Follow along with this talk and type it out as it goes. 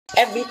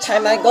Every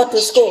time I go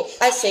to school,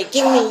 I say,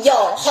 give me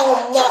your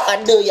homework.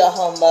 I do your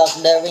homework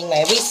during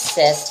my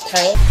recess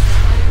time.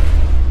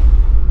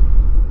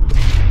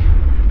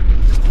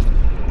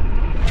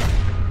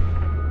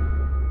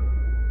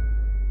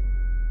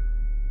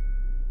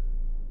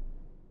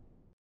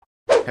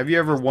 Have you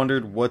ever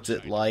wondered what's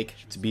it like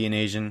to be an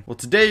Asian? Well,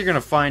 today you're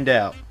gonna find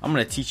out. I'm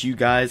gonna teach you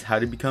guys how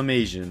to become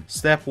Asian.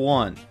 Step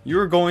 1.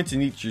 You're going to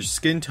need your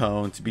skin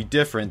tone to be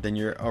different than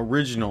your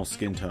original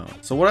skin tone.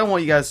 So what I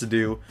want you guys to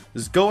do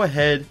is go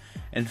ahead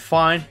and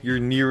find your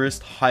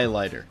nearest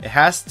highlighter. It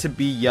has to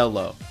be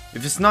yellow.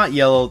 If it's not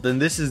yellow, then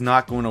this is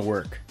not going to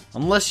work,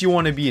 unless you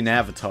want to be an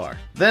avatar.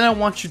 Then I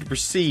want you to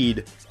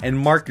proceed and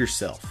mark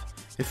yourself.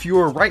 If you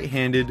are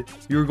right-handed,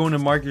 you're going to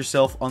mark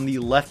yourself on the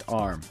left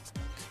arm.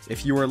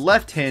 If you are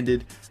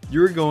left-handed,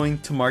 you're going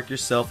to mark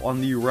yourself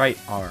on the right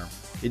arm.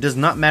 It does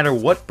not matter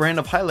what brand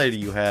of highlighter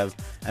you have,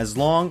 as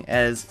long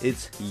as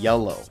it's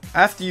yellow.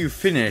 After you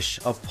finish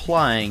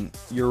applying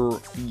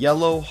your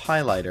yellow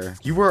highlighter,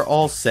 you are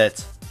all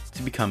set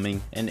to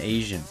becoming an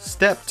Asian.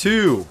 Step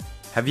 2.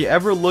 Have you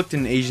ever looked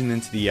an Asian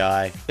into the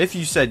eye? If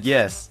you said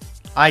yes,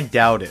 I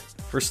doubt it.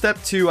 For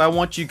step 2, I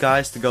want you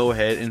guys to go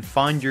ahead and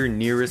find your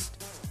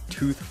nearest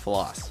tooth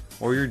floss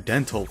or your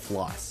dental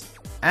floss.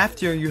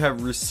 After you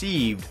have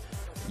received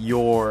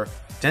your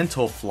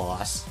dental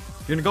floss,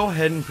 you're gonna go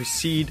ahead and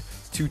proceed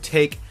to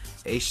take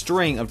a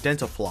string of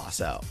dental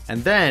floss out,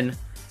 and then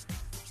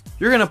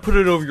you're gonna put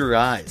it over your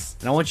eyes,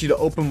 and I want you to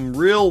open them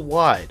real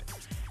wide.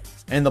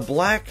 And the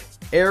black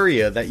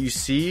area that you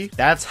see,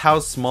 that's how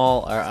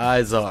small our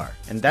eyes are,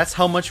 and that's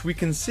how much we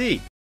can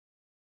see.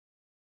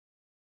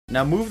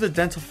 Now move the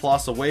dental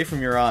floss away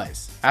from your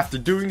eyes. After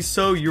doing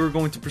so, you're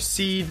going to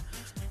proceed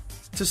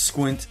to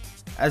squint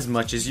as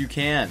much as you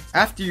can.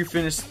 After you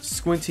finish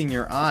squinting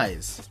your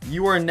eyes,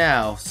 you are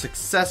now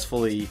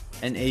successfully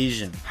an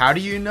Asian. How do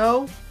you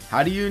know?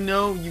 How do you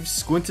know you've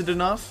squinted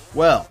enough?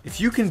 Well,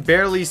 if you can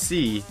barely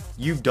see,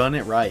 you've done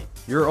it right.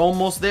 You're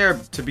almost there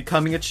to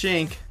becoming a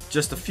chink.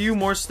 Just a few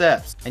more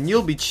steps, and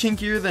you'll be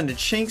chinkier than a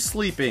chink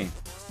sleeping.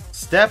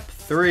 Step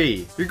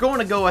 3. You're going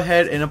to go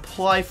ahead and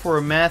apply for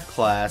a math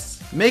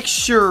class. Make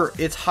sure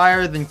it's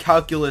higher than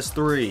Calculus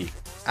 3.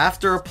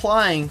 After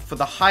applying for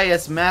the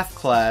highest math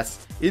class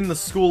in the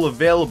school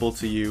available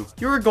to you,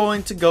 you're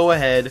going to go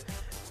ahead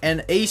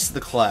and ace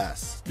the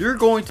class. You're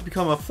going to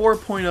become a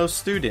 4.0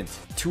 student.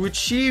 To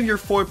achieve your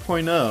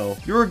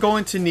 4.0, you're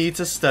going to need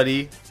to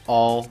study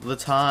all the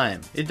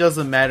time. It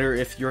doesn't matter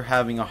if you're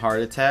having a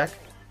heart attack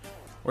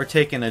or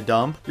taking a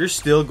dump, you're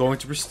still going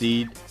to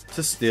proceed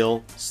to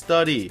still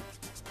study.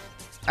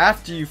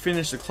 After you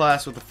finish the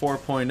class with a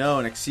 4.0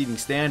 and exceeding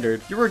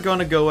standard, you are going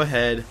to go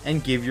ahead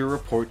and give your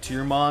report to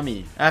your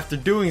mommy. After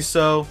doing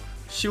so,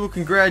 she will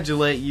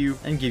congratulate you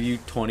and give you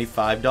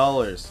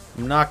 $25.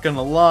 I'm not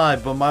gonna lie,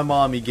 but my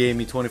mommy gave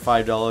me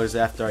 $25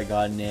 after I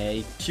got an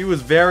A. She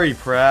was very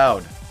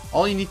proud.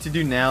 All you need to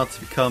do now to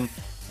become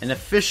an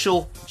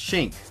official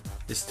chink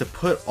is to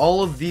put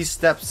all of these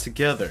steps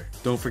together.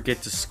 Don't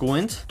forget to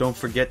squint. Don't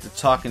forget to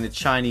talk in a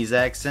Chinese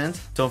accent.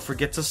 Don't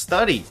forget to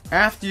study.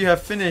 After you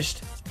have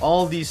finished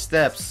all these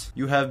steps,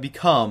 you have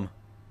become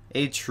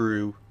a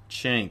true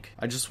chink.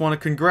 I just want to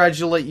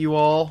congratulate you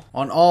all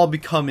on all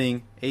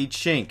becoming a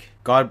chink.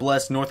 God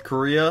bless North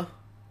Korea,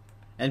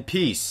 and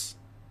peace.